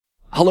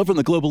Hello from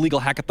the Global Legal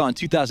Hackathon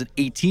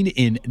 2018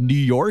 in New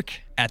York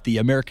at the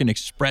American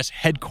Express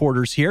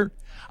headquarters here.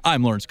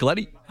 I'm Lawrence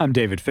Coletti. I'm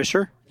David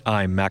Fisher.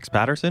 I'm Max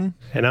Patterson.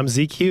 And I'm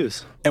Zeke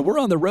Hughes. And we're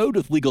on the road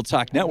with Legal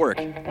Talk Network.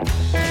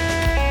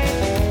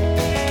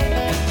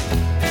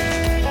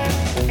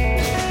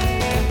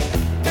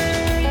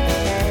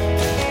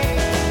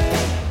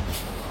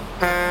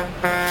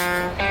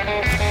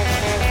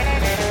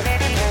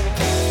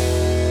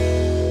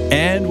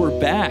 And we're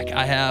back.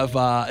 I have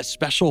a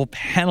special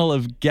panel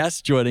of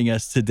guests joining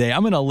us today.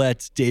 I'm going to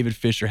let David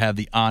Fisher have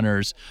the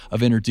honors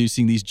of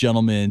introducing these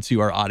gentlemen to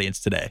our audience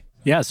today.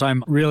 Yeah, so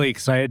I'm really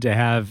excited to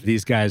have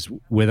these guys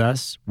with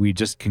us. We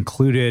just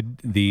concluded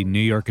the New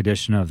York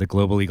edition of the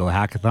Global Legal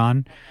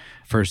Hackathon,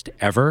 first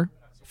ever,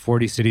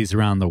 40 cities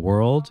around the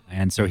world.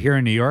 And so here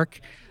in New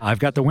York, I've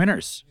got the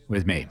winners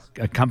with me,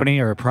 a company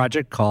or a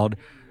project called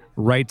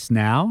Rights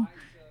Now.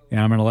 And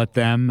I'm going to let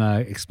them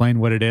explain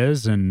what it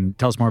is and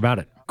tell us more about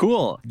it.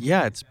 Cool.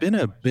 Yeah, it's been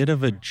a bit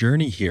of a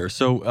journey here.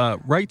 So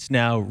Rights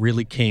Now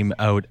really came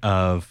out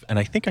of, and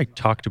I think I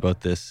talked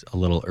about this a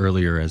little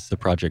earlier as the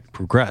project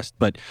progressed,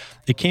 but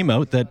it came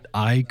out that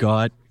I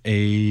got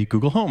a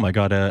Google Home. I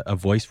got a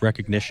voice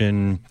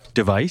recognition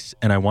device,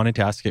 and I wanted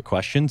to ask it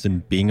questions.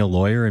 And being a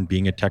lawyer and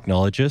being a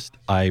technologist,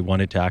 I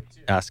wanted to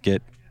ask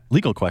it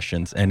legal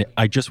questions, and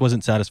I just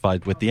wasn't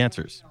satisfied with the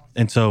answers.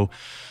 And so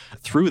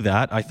through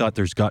that, I thought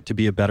there's got to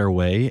be a better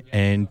way,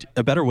 and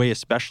a better way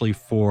especially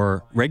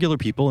for regular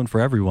people and for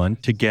everyone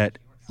to get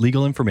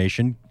legal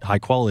information, high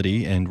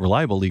quality and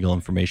reliable legal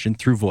information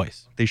through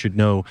voice. They should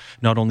know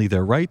not only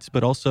their rights,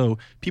 but also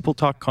people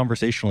talk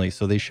conversationally,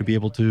 so they should be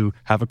able to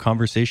have a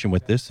conversation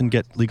with this and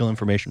get legal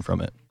information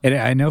from it. And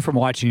I know from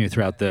watching you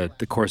throughout the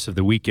course of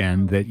the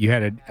weekend that you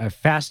had a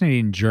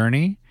fascinating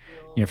journey,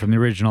 from the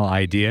original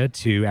idea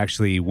to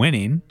actually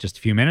winning just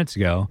a few minutes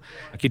ago.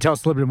 Can you tell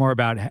us a little bit more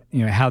about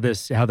how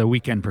the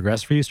weekend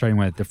progressed for you, starting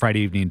with the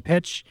Friday evening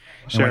pitch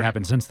and what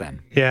happened since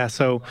then? Yeah,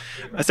 so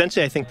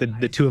essentially I think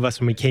the two of us,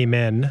 when we came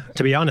in,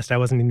 to be honest, I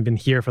wasn't even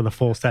here for the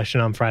full session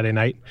on Friday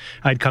night.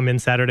 I'd come in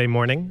Saturday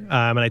morning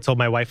and I told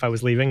my wife I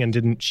was leaving,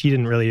 and she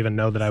didn't really even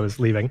know that I was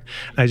leaving.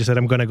 I just said,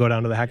 I'm going to go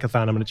down to the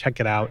hackathon. I'm going to check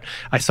it out.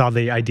 I saw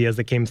the ideas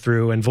that came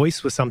through, and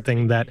voice was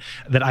something that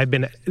I've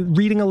been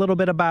reading a little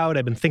bit about,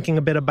 I've been thinking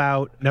a bit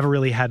about. Never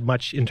really had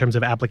much in terms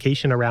of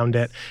application around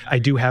it. I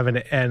do have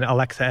an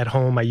Alexa at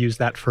home. I use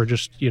that for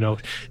just,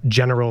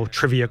 general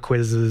trivia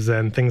quizzes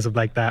and things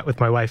like that with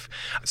my wife.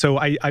 So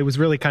I was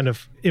really kind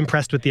of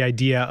impressed with the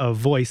idea of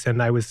voice. And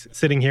I was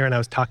sitting here and I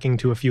was talking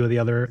to a few of the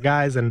other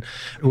guys and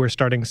who were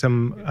starting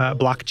some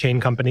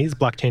blockchain companies,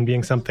 blockchain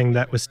being something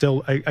that was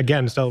still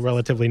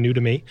relatively new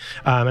to me.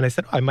 And I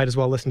said, I might as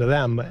well listen to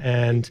them.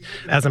 And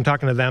as I'm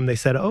talking to them, they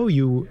said,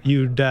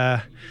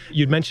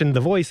 you'd mentioned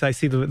the voice. I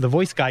see the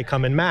voice guy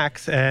come in, Max,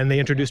 and they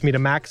introduced me to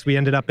Max. We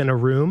ended up in a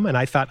room, and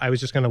I thought I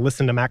was just going to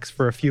listen to Max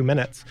for a few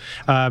minutes.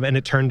 And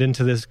it turned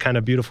into this kind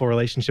of beautiful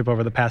relationship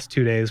over the past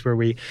 2 days where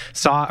we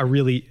saw a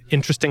really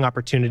interesting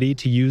opportunity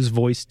to use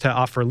voice to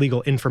offer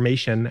legal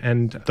information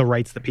and the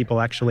rights that people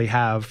actually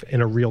have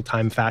in a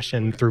real-time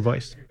fashion through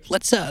voice.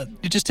 Let's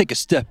just take a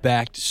step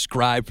back,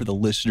 describe for the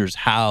listeners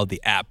how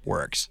the app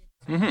works.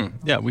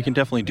 Mm-hmm. Yeah, we can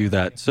definitely do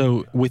that.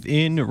 So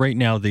within right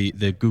now the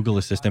Google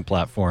Assistant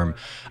platform,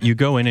 you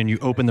go in and you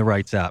open the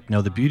Rights app.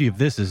 Now, the beauty of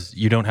this is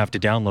you don't have to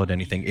download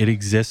anything. It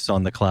exists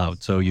on the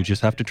cloud, so you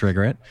just have to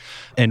trigger it.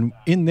 And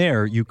in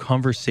there, you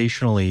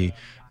conversationally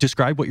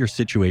describe what your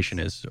situation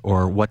is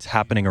or what's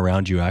happening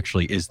around you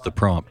actually is the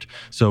prompt.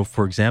 So,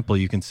 for example,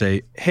 you can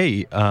say,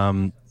 hey,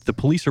 the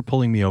police are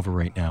pulling me over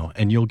right now,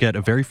 and you'll get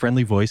a very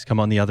friendly voice come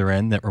on the other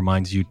end that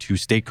reminds you to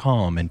stay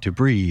calm and to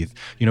breathe,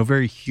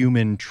 very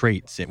human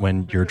traits.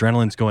 When your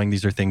adrenaline's going,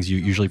 these are things you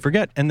usually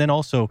forget. And then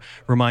also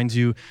reminds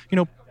you,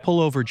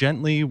 pull over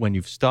gently when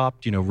you've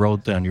stopped, roll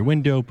down your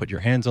window, put your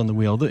hands on the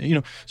wheel,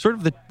 sort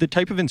of the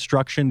type of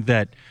instruction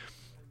that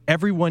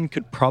everyone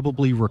could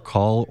probably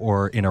recall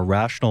or in a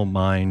rational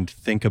mind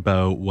think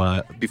about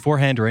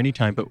beforehand or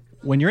anytime. But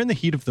when you're in the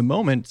heat of the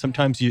moment,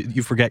 sometimes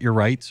you forget your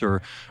rights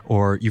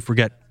or you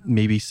forget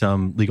maybe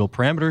some legal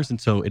parameters. And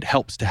so it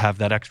helps to have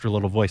that extra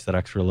little voice, that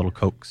extra little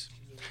coax.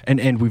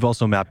 And we've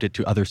also mapped it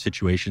to other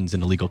situations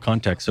in a legal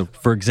context. So,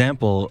 for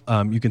example,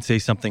 you can say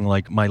something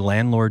like, my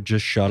landlord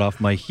just shut off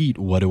my heat.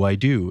 What do I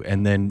do?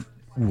 And then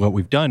what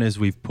we've done is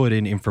we've put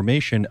in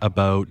information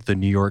about the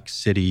New York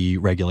City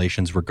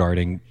regulations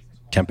regarding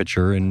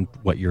temperature and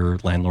what your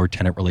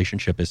landlord-tenant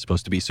relationship is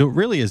supposed to be. So it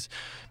really is,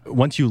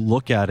 once you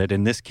look at it,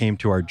 and this came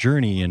to our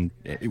journey, and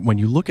when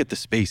you look at the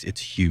space,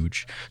 it's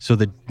huge. So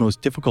the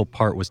most difficult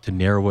part was to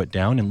narrow it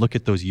down and look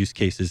at those use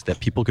cases that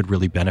people could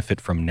really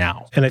benefit from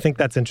now. And I think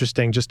that's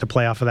interesting, just to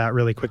play off of that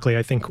really quickly.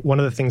 I think one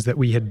of the things that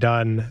we had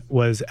done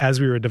was, as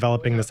we were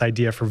developing this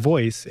idea for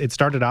voice, it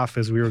started off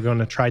as we were going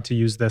to try to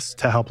use this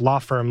to help law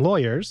firm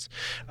lawyers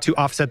to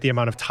offset the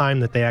amount of time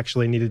that they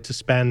actually needed to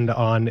spend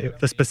on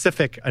the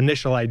specific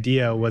initial idea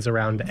idea was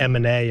around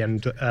M&A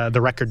and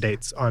the record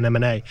dates on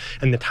M&A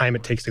and the time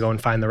it takes to go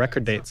and find the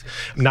record dates.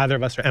 Neither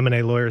of us are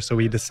M&A lawyers, so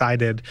we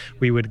decided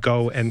we would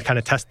go and kind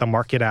of test the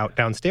market out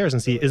downstairs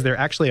and see, is there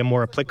actually a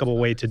more applicable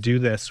way to do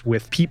this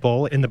with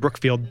people in the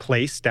Brookfield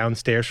place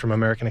downstairs from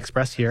American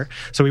Express here?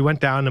 So we went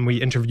down and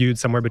we interviewed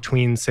somewhere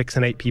between 6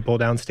 and 8 people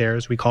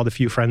downstairs. We called a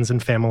few friends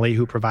and family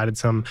who provided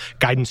some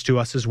guidance to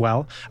us as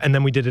well. And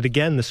then we did it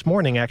again this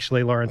morning,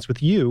 actually, Lawrence,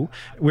 with you,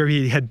 where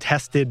we had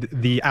tested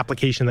the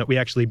application that we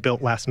actually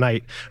built last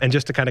night. And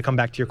just to kind of come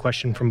back to your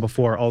question from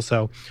before,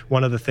 also,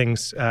 one of the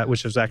things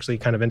which was actually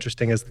kind of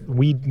interesting is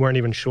we weren't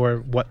even sure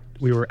what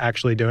we were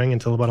actually doing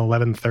until about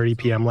 11:30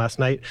 p.m. last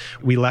night.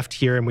 We left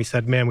here and we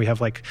said, man, we have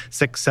like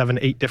 6, 7,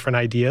 8 different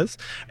ideas.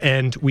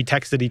 And we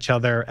texted each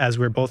other as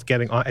we were both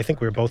getting on. I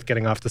think we were both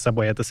getting off the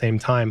subway at the same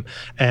time.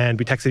 And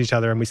we texted each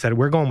other and we said,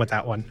 we're going with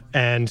that one.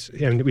 And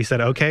we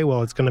said, okay,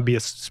 well, it's going to be a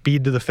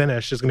speed to the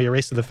finish. It's going to be a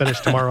race to the finish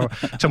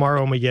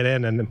tomorrow when we get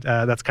in. And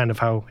that's kind of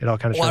how it all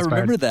kind of transpired.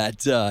 I remember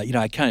that,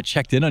 I kind of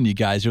checked in on you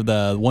guys. You're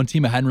the one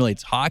team I hadn't really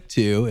talked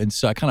to. And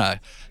so I kind of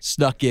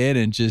snuck in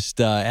and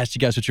just asked you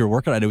guys what you were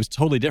working on. It was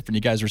totally different. You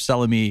guys were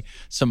selling me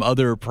some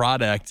other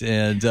product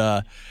and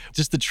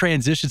just the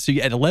transition. So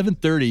at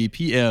 11:30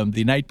 p.m.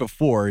 the night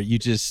before,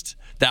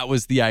 that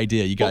was the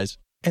idea, you guys.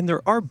 And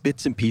there are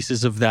bits and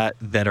pieces of that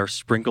are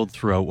sprinkled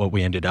throughout what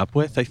we ended up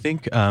with, I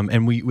think.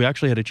 And we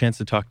actually had a chance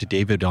to talk to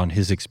David on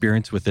his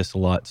experience with this a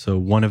lot. So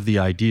one of the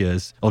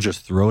ideas, I'll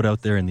just throw it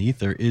out there in the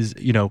ether, is,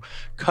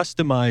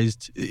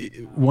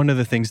 customized. One of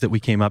the things that we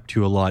came up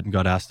to a lot and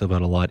got asked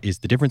about a lot is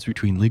the difference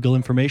between legal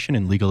information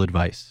and legal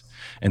advice.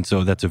 And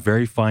so that's a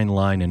very fine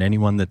line, and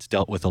anyone that's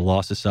dealt with a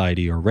law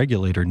society or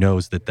regulator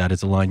knows that that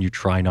is a line you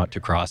try not to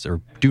cross or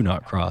do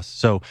not cross.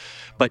 So,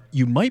 but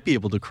you might be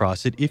able to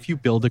cross it if you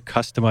build a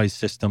customized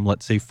system,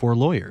 let's say for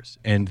lawyers,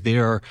 and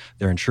their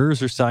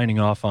insurers are signing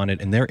off on it,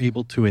 and they're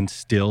able to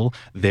instill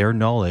their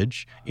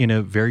knowledge in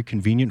a very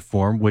convenient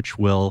form, which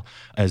will,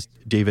 as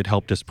David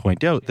helped us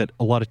point out, that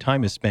a lot of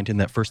time is spent in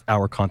that first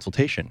hour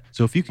consultation.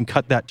 So if you can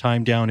cut that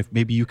time down, if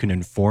maybe you can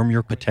inform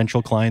your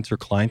potential clients or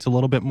clients a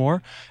little bit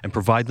more and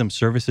provide them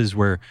services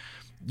where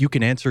you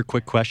can answer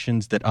quick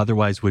questions that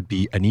otherwise would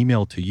be an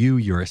email to you,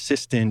 your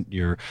assistant,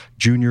 your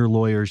junior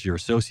lawyers, your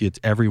associates,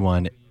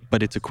 everyone.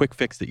 But it's a quick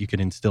fix that you can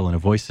instill in a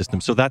voice system.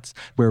 So that's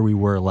where we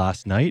were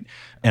last night.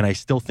 And I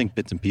still think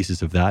bits and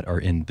pieces of that are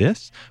in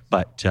this.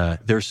 But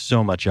there's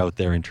so much out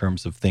there in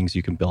terms of things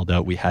you can build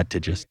out. We had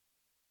to just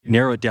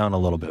narrow it down a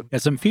little bit. Yeah,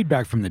 some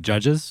feedback from the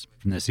judges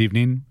from this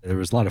evening. There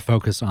was a lot of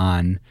focus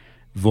on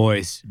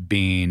voice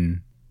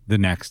being the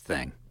next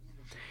thing.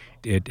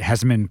 It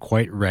hasn't been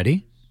quite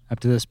ready up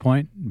to this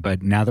point,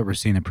 but now that we're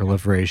seeing the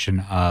proliferation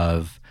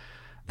of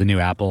the new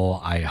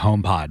Apple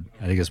HomePod,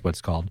 I think is what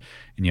it's called,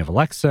 and you have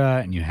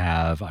Alexa, and you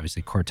have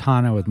obviously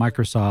Cortana with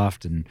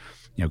Microsoft, and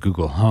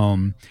Google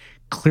Home.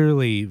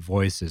 Clearly,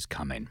 voice is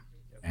coming,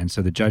 and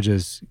so the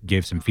judges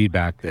gave some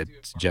feedback that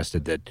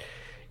suggested that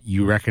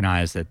you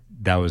recognize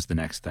that was the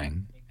next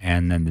thing,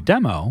 and then the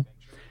demo,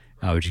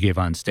 which you gave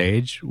on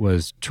stage,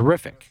 was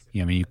terrific.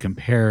 You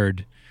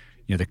compared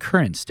the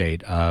current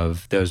state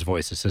of those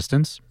voice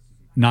assistants,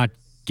 not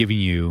giving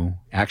you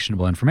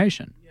actionable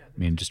information.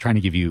 Just trying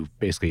to give you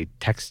basically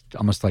text,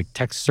 almost like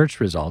text search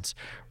results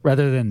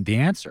rather than the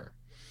answer.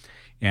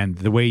 And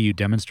the way you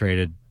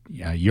demonstrated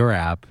your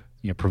app,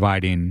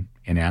 providing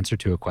an answer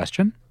to a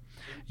question,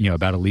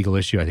 about a legal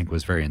issue, I think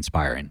was very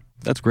inspiring.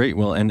 That's great.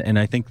 Well, and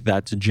I think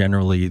that's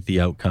generally the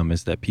outcome,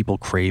 is that people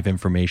crave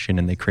information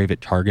and they crave it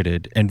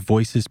targeted. And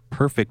voice is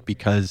perfect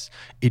because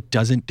it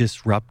doesn't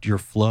disrupt your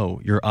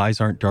flow. Your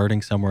eyes aren't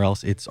darting somewhere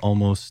else. It's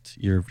almost,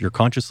 you're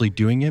consciously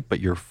doing it,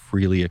 but you're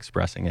freely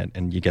expressing it.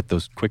 And you get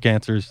those quick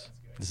answers.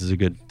 This is a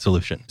good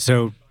solution.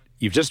 So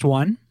you've just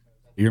won.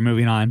 You're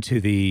moving on to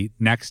the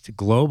next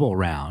global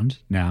round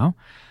now,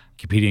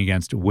 competing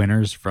against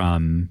winners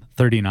from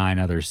 39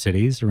 other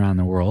cities around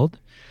the world.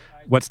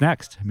 What's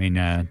next?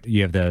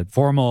 You have the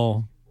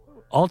formal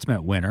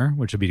ultimate winner,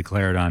 which will be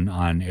declared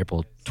on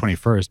April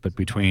 21st. But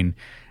between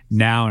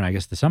now and I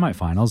guess the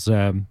semifinals,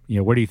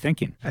 what are you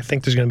thinking? I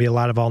think there's going to be a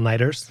lot of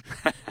all-nighters.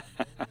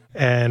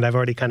 And I've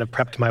already kind of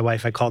prepped my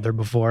wife. I called her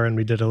before and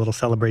we did a little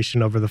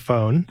celebration over the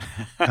phone.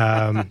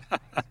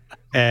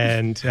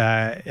 And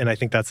I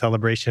think that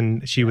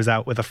celebration, she was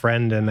out with a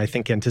friend and I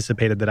think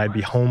anticipated that I'd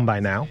be home by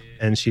now.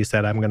 And she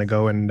said, I'm going to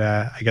go and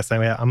I guess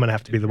I'm going to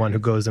have to be the one who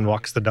goes and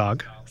walks the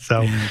dog.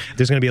 So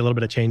there's going to be a little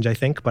bit of change, I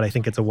think, but I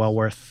think it's a well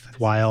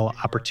worthwhile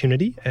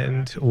opportunity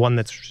and one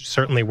that's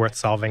certainly worth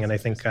solving. And I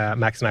think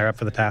Max and I are up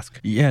for the task.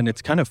 Yeah, and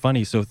it's kind of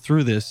funny. So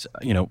through this,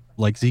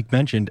 like Zeke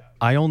mentioned,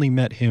 I only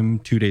met him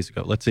 2 days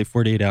ago, let's say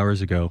 48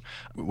 hours ago.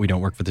 We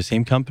don't work for the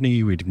same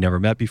company. We'd never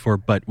met before,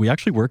 but we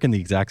actually work in the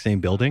exact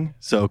same building.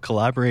 So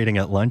collaborating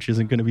at lunch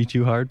isn't going to be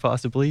too hard,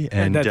 possibly.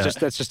 And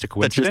that's just a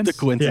coincidence. That's just a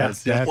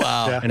coincidence. Yeah.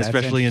 Wow. Yeah. And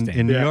especially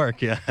in New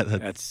York. Yeah.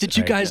 Did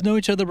you guys know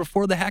each other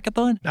before the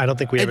hackathon? I don't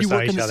think we ever saw each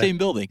other. And you work in the same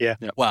building? Yeah.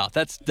 Wow,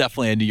 that's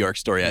definitely a New York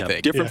story, I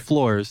think. Different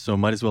floors, so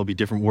might as well be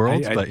different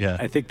worlds, but yeah.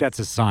 I think that's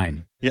a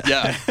sign.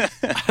 Yeah,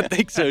 I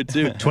think so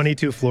too.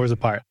 22 floors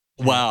apart.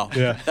 Wow.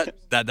 Yeah.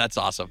 That's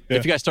awesome.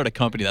 If you guys start a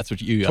company, that's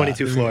what you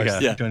 22 floors.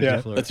 Yeah.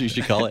 22 floors. That's what you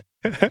should call it.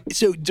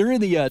 So during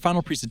the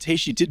final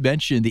presentation, you did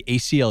mention the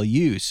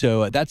ACLU.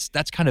 So that's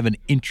kind of an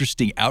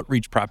interesting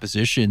outreach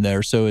proposition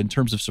there. So in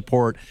terms of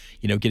support,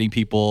 getting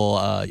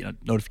people,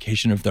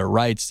 notification of their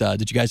rights,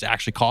 did you guys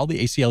actually call the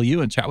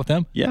ACLU and chat with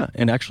them? Yeah,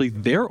 and actually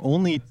they're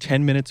only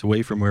 10 minutes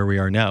away from where we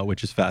are now,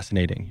 which is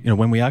fascinating.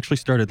 When we actually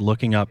started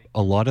looking up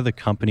a lot of the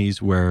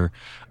companies where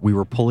we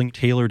were pulling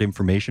tailored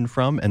information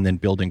from and then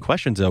building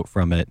questions out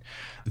from it,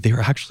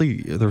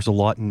 there's a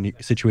lot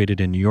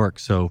situated in New York.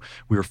 So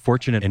we were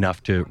fortunate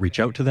enough to reach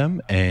out to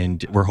them,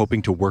 and we're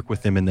hoping to work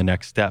with them in the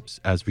next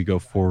steps as we go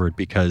forward,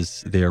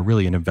 because they are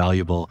really an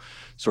invaluable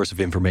source of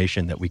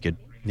information that we could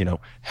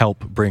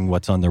help bring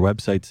what's on their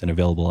websites and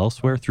available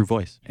elsewhere through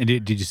voice. And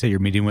did you say you're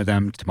meeting with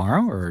them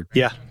tomorrow, or?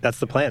 Yeah, that's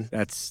the plan.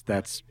 That's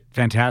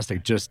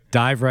fantastic. Just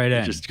dive right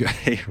in. Just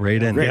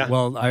right in. Great. Yeah.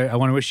 Well, I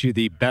want to wish you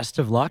the best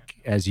of luck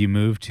as you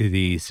move to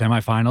the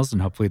semifinals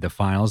and hopefully the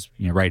finals,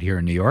 right here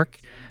in New York,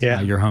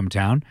 your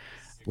hometown.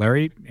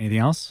 Larry, anything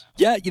else?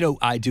 Yeah,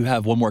 I do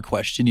have one more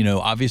question.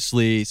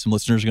 Obviously some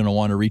listeners are going to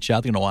want to reach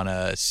out. They're going to want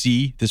to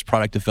see this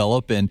product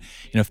develop. And,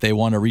 if they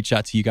want to reach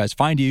out to you guys,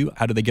 find you,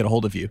 how do they get a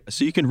hold of you?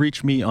 So you can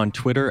reach me on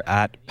Twitter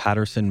at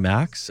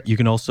PattersonMax. You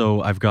can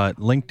also, I've got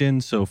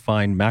LinkedIn, so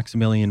find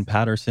Maximilian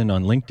Patterson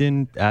on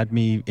LinkedIn, add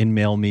me,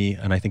 in-mail me,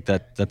 and I think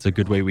that's a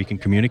good way we can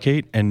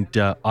communicate. And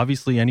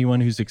obviously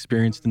anyone who's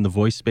experienced in the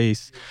voice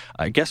space,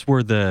 I guess we're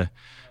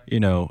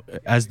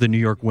as the New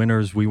York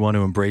winners, we want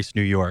to embrace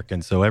New York.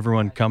 And so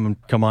everyone come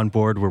on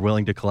board. We're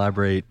willing to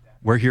collaborate.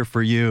 We're here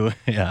for you.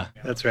 Yeah.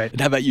 That's right.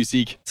 And how about you,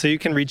 Zeke? So you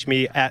can reach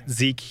me at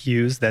Zeke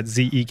Hughes. That's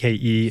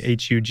ZekeHughes.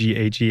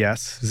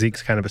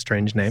 Zeke's kind of a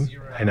strange name,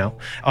 I know.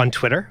 On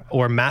Twitter,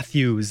 or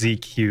Matthew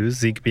Zeke Hughes,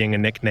 Zeke being a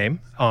nickname,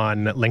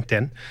 on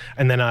LinkedIn.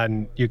 And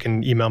then you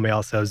can email me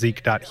also,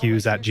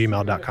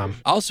 zeke.hughes@gmail.com.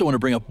 I also want to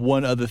bring up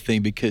one other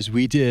thing, because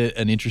we did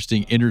an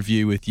interesting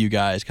interview with you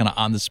guys kind of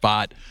on the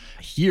spot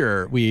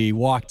here. We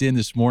walked in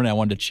this morning. I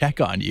wanted to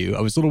check on you.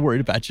 I was a little worried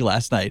about you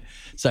last night.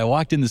 So I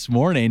walked in this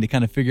morning to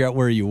kind of figure out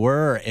where you were.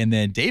 And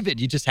then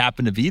David, you just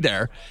happened to be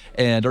there,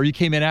 or you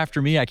came in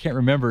after me. I can't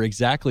remember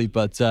exactly,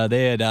 but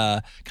they had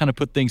kind of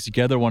put things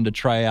together, wanted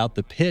to try out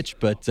the pitch.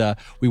 But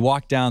we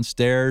walked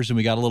downstairs and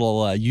we got a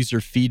little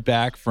user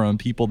feedback from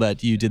people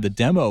that you did the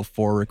demo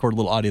for, recorded a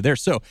little audio there.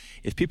 So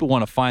if people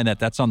want to find that,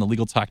 that's on the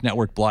Legal Talk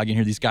Network blog. You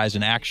hear these guys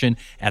in action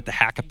at the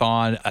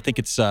hackathon. I think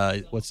it's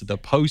the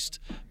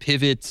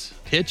post-pivot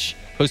pitch,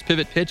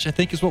 I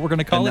think is what we're going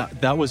to call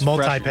it. That was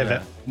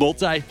multi-pivot.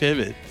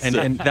 Multi-pivot.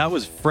 And that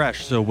was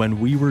fresh. So when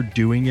we were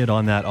doing it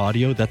on that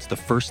audio, that's the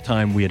first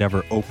time we had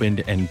ever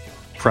opened and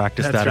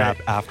practiced That's that right.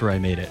 app after I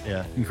made it.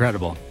 Yeah.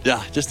 Incredible.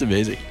 Yeah, just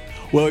amazing.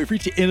 Well, we've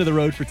reached the end of the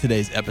road for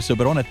today's episode,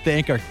 but I want to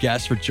thank our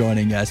guests for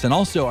joining us and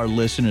also our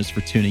listeners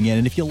for tuning in.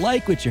 And if you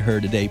like what you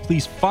heard today,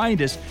 please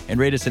find us and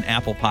rate us an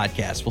Apple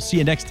Podcast. We'll see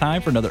you next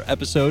time for another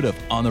episode of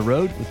On the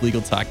Road with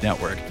Legal Talk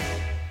Network.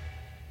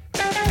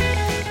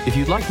 If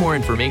you'd like more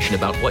information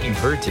about what you've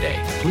heard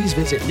today, please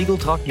visit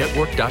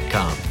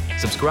LegalTalkNetwork.com.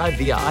 Subscribe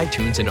via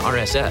iTunes and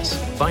RSS.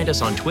 Find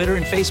us on Twitter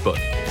and Facebook,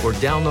 or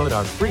download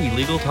our free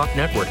Legal Talk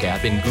Network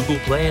app in Google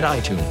Play and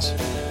iTunes.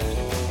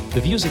 The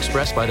views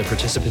expressed by the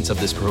participants of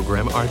this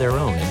program are their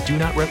own and do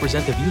not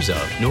represent the views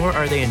of, nor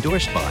are they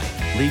endorsed by,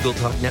 Legal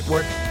Talk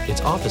Network,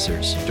 its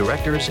officers,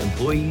 directors,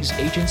 employees,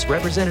 agents,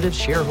 representatives,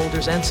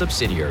 shareholders, and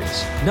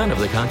subsidiaries. None of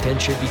the content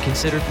should be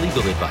considered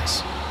legal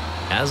advice.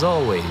 As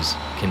always,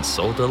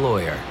 consult a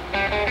lawyer.